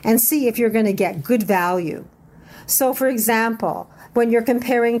expect and see if you're going to get good value. So, for example, when you're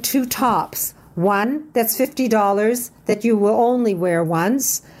comparing two tops, one that's $50 that you will only wear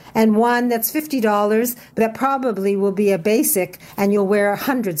once, and one that's $50 that probably will be a basic and you'll wear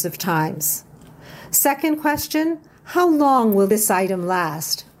hundreds of times. Second question, how long will this item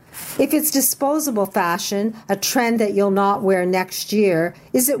last? If it's disposable fashion, a trend that you'll not wear next year,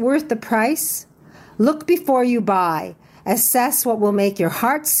 is it worth the price? Look before you buy. Assess what will make your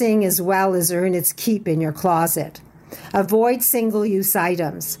heart sing as well as earn its keep in your closet. Avoid single-use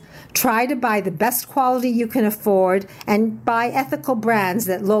items. Try to buy the best quality you can afford and buy ethical brands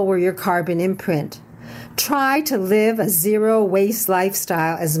that lower your carbon imprint. Try to live a zero-waste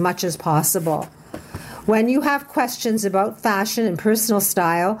lifestyle as much as possible. When you have questions about fashion and personal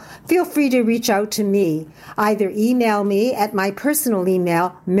style, feel free to reach out to me. Either email me at my personal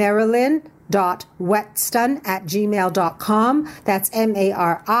email, marilyn.wetston@gmail.com. That's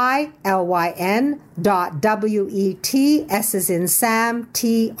MARILYN.WET, S as in Sam,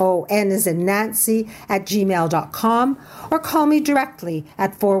 TON as in Nancy, @gmail.com. Or call me directly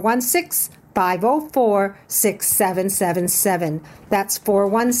at 416-504-6777. That's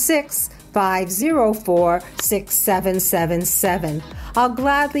 416-504-6777. I'll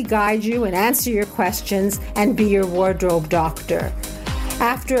gladly guide you and answer your questions and be your wardrobe doctor.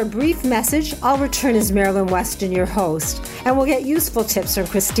 After a brief message, I'll return as Marilyn Wetston, your host, and we'll get useful tips from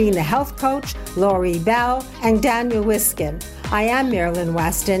Christine, the health coach, Laurie Bell, and Daniel Wiskin. I am Marilyn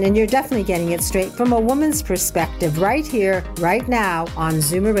Wetston, and you're definitely getting it straight from a woman's perspective right here, right now on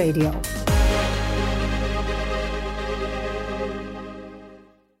Zoomer Radio.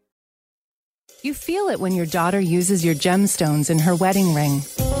 You feel it when your daughter uses your gemstones in her wedding ring.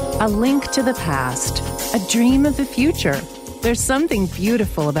 A link to the past, a dream of the future. There's something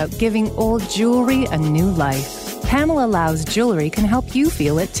beautiful about giving old jewelry a new life. Pamela Lauz Jewelry can help you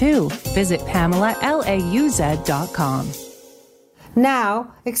feel it too. Visit PamelaLauz.com.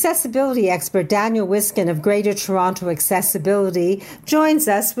 Now, accessibility expert Daniel Wiskin of Greater Toronto Accessibility joins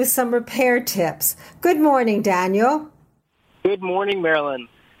us with some repair tips. Good morning, Daniel. Good morning, Marilyn.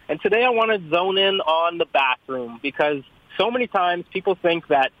 And today I want to zone in on the bathroom because so many times people think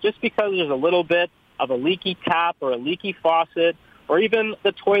that just because there's a little bit of a leaky tap or a leaky faucet or even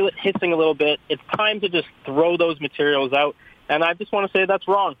the toilet hissing a little bit, it's time to just throw those materials out. And I just want to say that's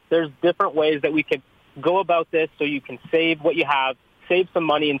wrong. There's different ways that we could go about this so you can save what you have, save some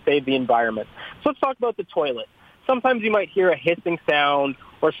money, and save the environment. So let's talk about the toilet. Sometimes you might hear a hissing sound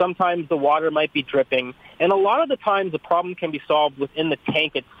or sometimes the water might be dripping. And a lot of the times the problem can be solved within the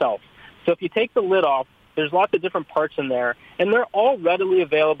tank itself. So if you take the lid off, there's lots of different parts in there, and they're all readily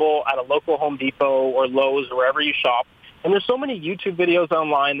available at a local Home Depot or Lowe's or wherever you shop. And there's so many YouTube videos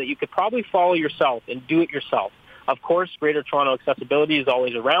online that you could probably follow yourself and do it yourself. Of course, Greater Toronto Accessibility is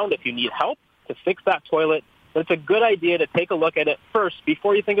always around if you need help to fix that toilet but it's a good idea to take a look at it first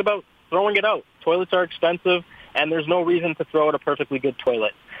before you think about throwing it out. Toilets are expensive, and there's no reason to throw out a perfectly good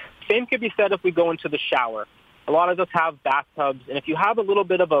toilet. Same could be said if we go into the shower. A lot of us have bathtubs, and if you have a little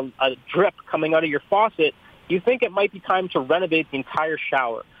bit of a drip coming out of your faucet, you think it might be time to renovate the entire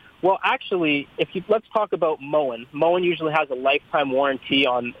shower. Well, actually, let's talk about Moen. Moen usually has a lifetime warranty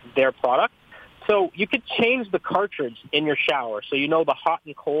on their product. So you could change the cartridge in your shower. So you know the hot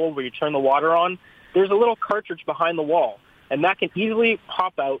and cold where you turn the water on. There's a little cartridge behind the wall, and that can easily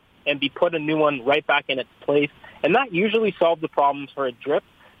pop out and be put a new one right back in its place. And that usually solves the problems for a drip.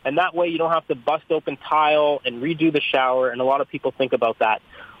 And that way you don't have to bust open tile and redo the shower, and a lot of people think about that.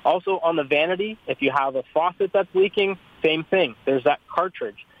 Also on the vanity, if you have a faucet that's leaking, same thing. There's that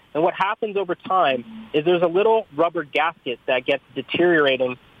cartridge. And what happens over time is there's a little rubber gasket that gets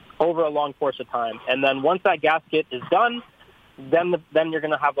deteriorating over a long course of time. And then once that gasket is done, then you're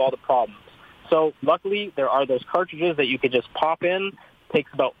going to have all the problems. So luckily, there are those cartridges that you could just pop in.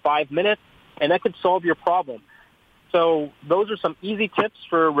 Takes about 5 minutes, and that could solve your problem. So those are some easy tips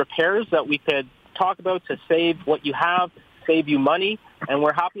for repairs that we could talk about to save what you have, save you money, and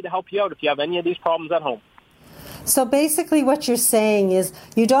we're happy to help you out if you have any of these problems at home. So basically what you're saying is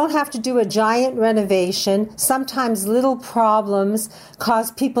you don't have to do a giant renovation. Sometimes little problems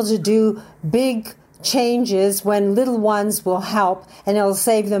cause people to do big changes when little ones will help, and it'll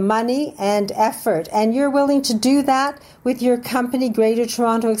save them money and effort. And you're willing to do that with your company, Greater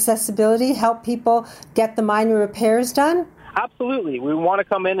Toronto Accessibility, help people get the minor repairs done? Absolutely. We want to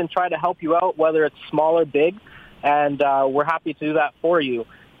come in and try to help you out, whether it's small or big, and we're happy to do that for you.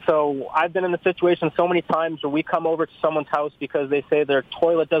 So I've been in the situation so many times where we come over to someone's house because they say their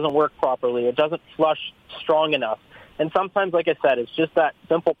toilet doesn't work properly, it doesn't flush strong enough. And sometimes, like I said, it's just that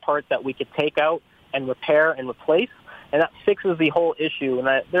simple part that we could take out and repair and replace, and that fixes the whole issue.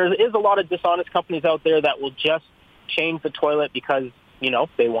 And there is a lot of dishonest companies out there that will just change the toilet because,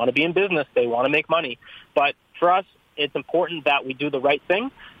 they want to be in business, they want to make money. But for us, it's important that we do the right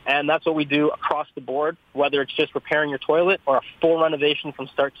thing, and that's what we do across the board, whether it's just repairing your toilet or a full renovation from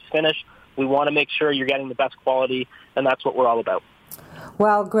start to finish. We want to make sure you're getting the best quality, and that's what we're all about.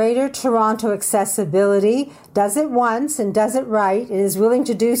 Well, Greater Toronto Accessibility does it once and does it right. It is willing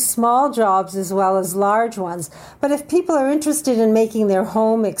to do small jobs as well as large ones. But if people are interested in making their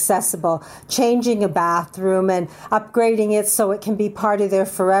home accessible, changing a bathroom and upgrading it so it can be part of their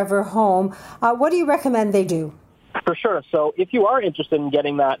forever home, what do you recommend they do? For sure. So if you are interested in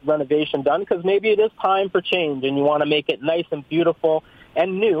getting that renovation done, because maybe it is time for change and you want to make it nice and beautiful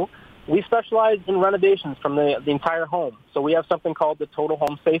and new, we specialize in renovations from the entire home. So we have something called the Total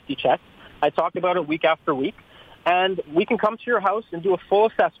Home Safety Check. I talk about it week after week. And we can come to your house and do a full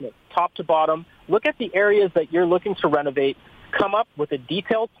assessment, top to bottom, look at the areas that you're looking to renovate, come up with a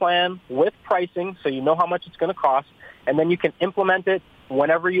detailed plan with pricing so you know how much it's going to cost, and then you can implement it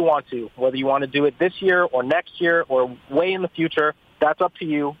whenever you want to, whether you want to do it this year or next year or way in the future. That's up to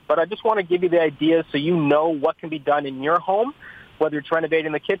you. But I just want to give you the ideas so you know what can be done in your home. Whether it's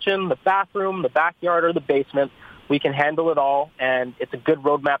renovating the kitchen, the bathroom, the backyard, or the basement, we can handle it all, and it's a good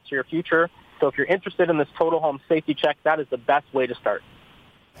roadmap to your future. So if you're interested in this Total Home Safety Check, that is the best way to start.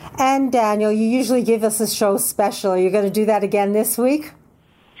 And Daniel, you usually give us a show special. Are you going to do that again this week?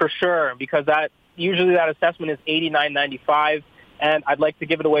 For sure, because usually that assessment is $89.95, and I'd like to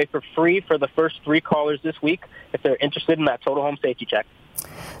give it away for free for the first 3 callers this week if they're interested in that Total Home Safety Check.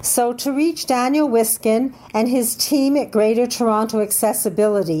 So to reach Daniel Wiskin and his team at Greater Toronto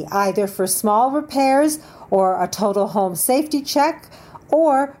Accessibility, either for small repairs or a total home safety check,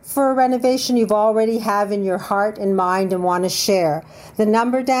 or for a renovation you've already have in your heart and mind and want to share. The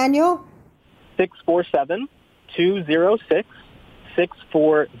number, Daniel?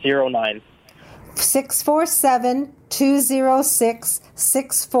 647-206-6409.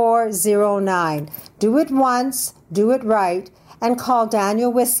 647-206-6409. Do it once, do it right, and call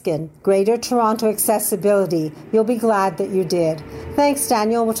Daniel Wiskin, Greater Toronto Accessibility. You'll be glad that you did. Thanks,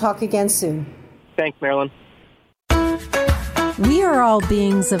 Daniel. We'll talk again soon. Thanks, Marilyn. We are all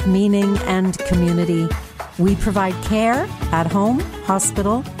beings of meaning and community. We provide care at home,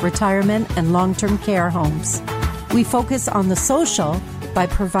 hospital, retirement, and long-term care homes. We focus on the social by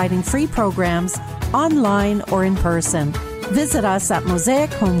providing free programs online or in person. Visit us at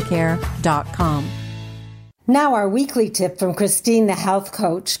mosaichomecare.com. Now our weekly tip from Christine, the health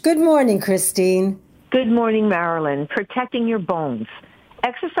coach. Good morning, Christine. Good morning, Marilyn. Protecting your bones.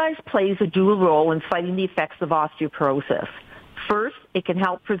 Exercise plays a dual role in fighting the effects of osteoporosis. First, it can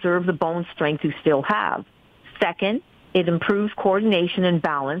help preserve the bone strength you still have. Second, it improves coordination and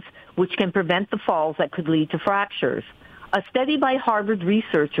balance, which can prevent the falls that could lead to fractures. A study by Harvard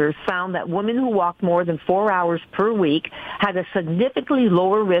researchers found that women who walked more than 4 hours per week had a significantly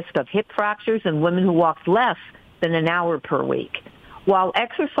lower risk of hip fractures than women who walked less than an hour per week. While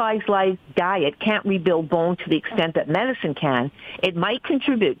exercise-like diet can't rebuild bone to the extent that medicine can, it might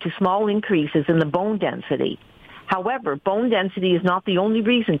contribute to small increases in the bone density. However, bone density is not the only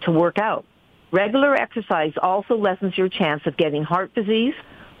reason to work out. Regular exercise also lessens your chance of getting heart disease,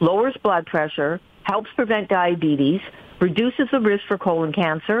 lowers blood pressure, helps prevent diabetes, reduces the risk for colon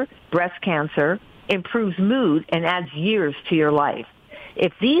cancer, breast cancer, improves mood, and adds years to your life.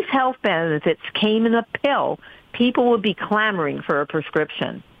 If these health benefits came in a pill, people would be clamoring for a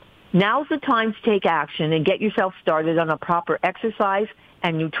prescription. Now's the time to take action and get yourself started on a proper exercise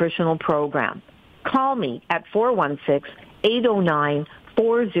and nutritional program. Call me at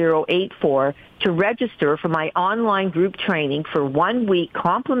 416-809-4084 to register for my online group training for 1 week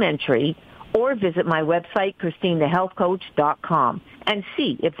complimentary, or visit my website, ChristineTheHealthCoach.com, and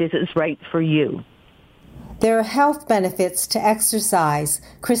see if this is right for you. There are health benefits to exercise.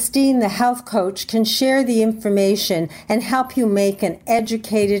 Christine, the health coach, can share the information and help you make an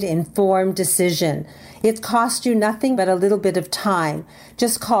educated, informed decision. It costs you nothing but a little bit of time.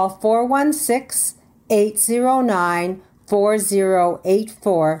 Just call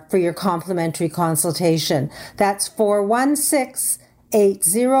 416-809-4084 for your complimentary consultation. That's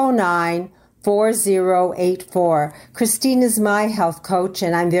 416-809-4084. Christine is my health coach,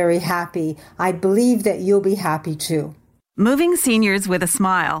 and I'm very happy. I believe that you'll be happy too. Moving seniors with a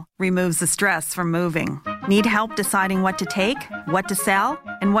smile removes the stress from moving. Need help deciding what to take, what to sell,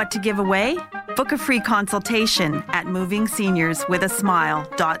 and what to give away? Book a free consultation at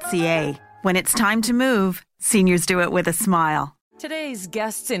movingseniorswithasmile.ca. When it's time to move, seniors do it with a smile. Today's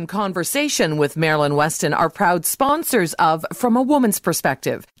guests in conversation with Marilyn Wetston are proud sponsors of From a Woman's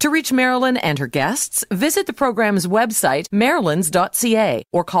Perspective. To reach Marilyn and her guests, visit the program's website, marilyns.ca,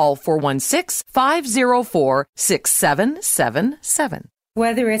 or call 416-504-6777.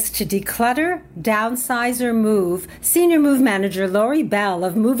 Whether it's to declutter, downsize, or move, Senior Move Manager Laurie Bell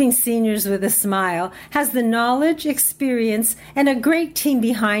of Moving Seniors with a Smile has the knowledge, experience, and a great team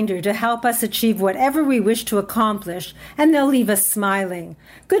behind her to help us achieve whatever we wish to accomplish, and they'll leave us smiling.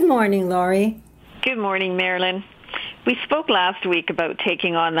 Good morning, Laurie. Good morning, Marilyn. We spoke last week about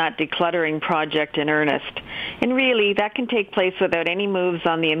taking on that decluttering project in earnest, and really that can take place without any moves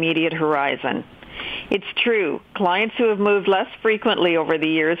on the immediate horizon. It's true. Clients who have moved less frequently over the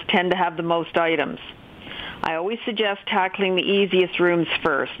years tend to have the most items. I always suggest tackling the easiest rooms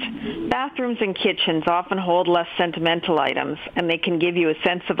first. Bathrooms and kitchens often hold less sentimental items, and they can give you a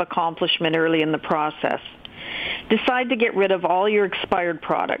sense of accomplishment early in the process. Decide to get rid of all your expired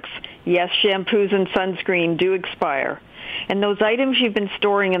products. Yes, shampoos and sunscreen do expire. And those items you've been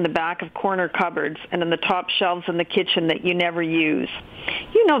storing in the back of corner cupboards and in the top shelves in the kitchen that you never use.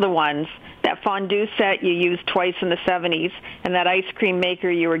 You know the ones. That fondue set you used twice in the 70s and that ice cream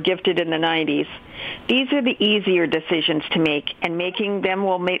maker you were gifted in the 90s. These are the easier decisions to make, and making them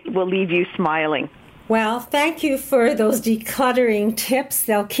will leave you smiling. Well, thank you for those decluttering tips.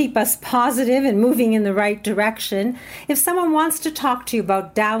 They'll keep us positive and moving in the right direction. If someone wants to talk to you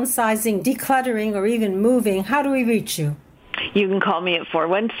about downsizing, decluttering, or even moving, how do we reach you? You can call me at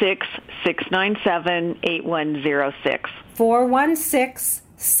 416-697-8106.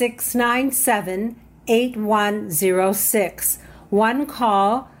 416-697-8106. One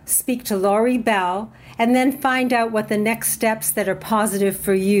call, speak to Laurie Bell, and then find out what the next steps that are positive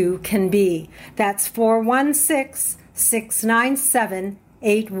for you can be. That's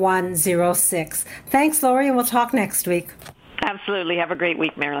 416-697-8106. Thanks, Laurie, and we'll talk next week. Absolutely. Have a great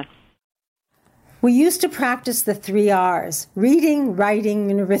week, Marilyn. We used to practice the 3 R's, reading,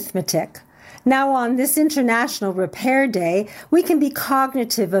 writing, and arithmetic. Now, on this International Repair Day, we can be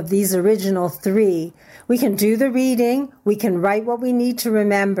cognitive of these original 3. We can do the reading, we can write what we need to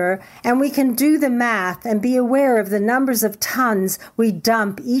remember, and we can do the math and be aware of the numbers of tons we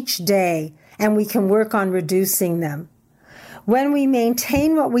dump each day, and we can work on reducing them. When we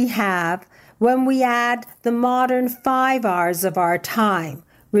maintain what we have, when we add the modern 5 R's of our time,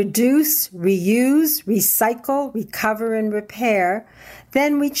 reduce, reuse, recycle, recover, and repair,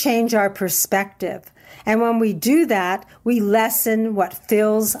 then we change our perspective. And when we do that, we lessen what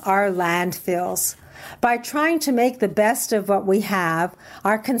fills our landfills. By trying to make the best of what we have,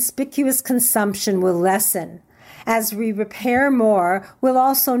 our conspicuous consumption will lessen. As we repair more, we'll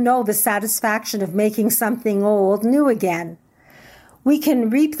also know the satisfaction of making something old new again. We can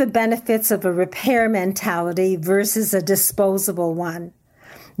reap the benefits of a repair mentality versus a disposable one.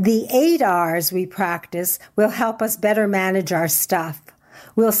 The 8 R's we practice will help us better manage our stuff.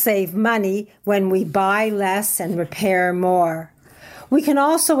 We'll save money when we buy less and repair more. We can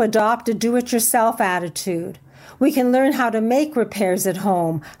also adopt a do-it-yourself attitude. We can learn how to make repairs at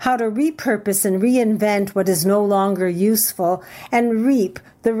home, how to repurpose and reinvent what is no longer useful, and reap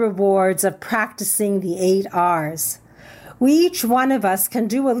the rewards of practicing the 8 R's. Each one of us can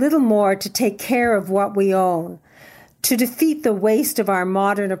do a little more to take care of what we own, to defeat the waste of our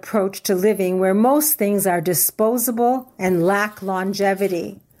modern approach to living where most things are disposable and lack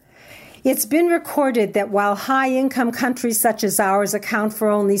longevity. It's been recorded that while high-income countries such as ours account for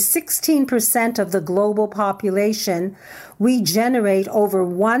only 16% of the global population, we generate over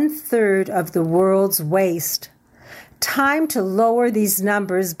 1/3 of the world's waste. Time to lower these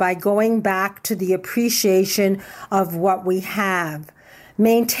numbers by going back to the appreciation of what we have,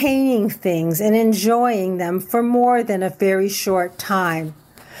 maintaining things and enjoying them for more than a very short time.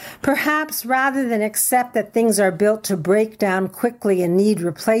 Perhaps rather than accept that things are built to break down quickly and need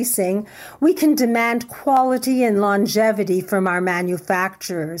replacing, we can demand quality and longevity from our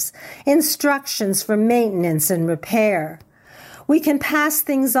manufacturers, instructions for maintenance and repair. We can pass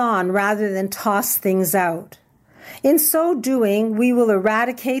things on rather than toss things out. In so doing, we will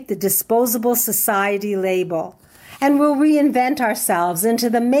eradicate the disposable society label and will reinvent ourselves into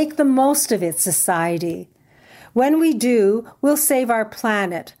the make the most of it society. When we do, we'll save our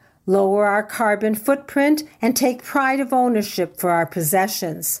planet, lower our carbon footprint, and take pride of ownership for our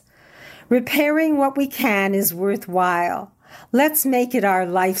possessions. Repairing what we can is worthwhile. Let's make it our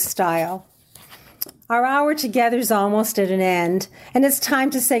lifestyle. Our hour together is almost at an end, and it's time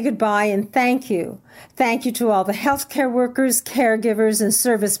to say goodbye and thank you. Thank you to all the healthcare workers, caregivers, and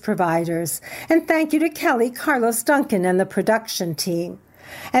service providers. And thank you to Kelly, Carlos, Duncan, and the production team.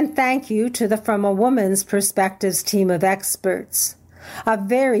 And thank you to the From a Woman's Perspectives team of experts. A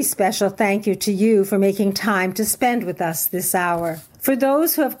very special thank you to you for making time to spend with us this hour. For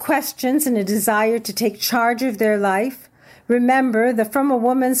those who have questions and a desire to take charge of their life, remember the From a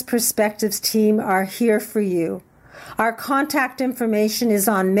Woman's Perspectives team are here for you. Our contact information is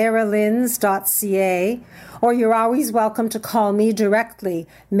on marilyns.ca, or you're always welcome to call me directly,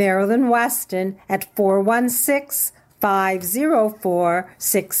 Marilyn Wetston, at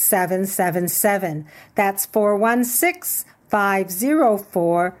 416-504-6777. That's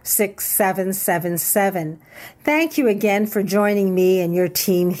 416-504-6777. Thank you again for joining me and your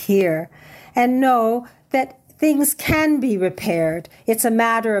team here. And know that things can be repaired. It's a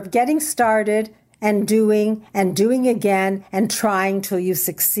matter of getting started and doing again and trying till you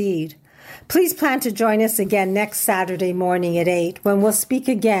succeed. Please plan to join us again next Saturday morning at 8 when we'll speak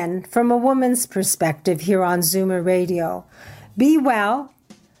again from a woman's perspective here on Zoomer Radio. Be well.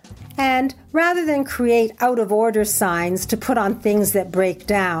 And rather than create out-of-order signs to put on things that break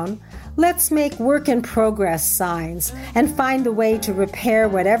down, let's make work-in-progress signs and find a way to repair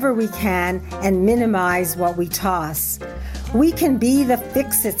whatever we can and minimize what we toss. We can be the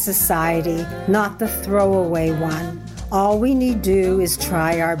fix-it society, not the throwaway one. All we need do is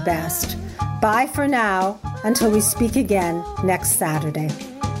try our best. Bye for now, until we speak again next Saturday.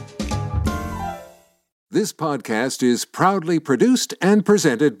 This podcast is proudly produced and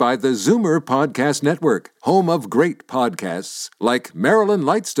presented by the Zoomer Podcast Network, home of great podcasts like Marilyn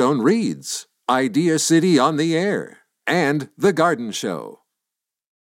Lightstone Reads, Idea City on the Air, and The Garden Show.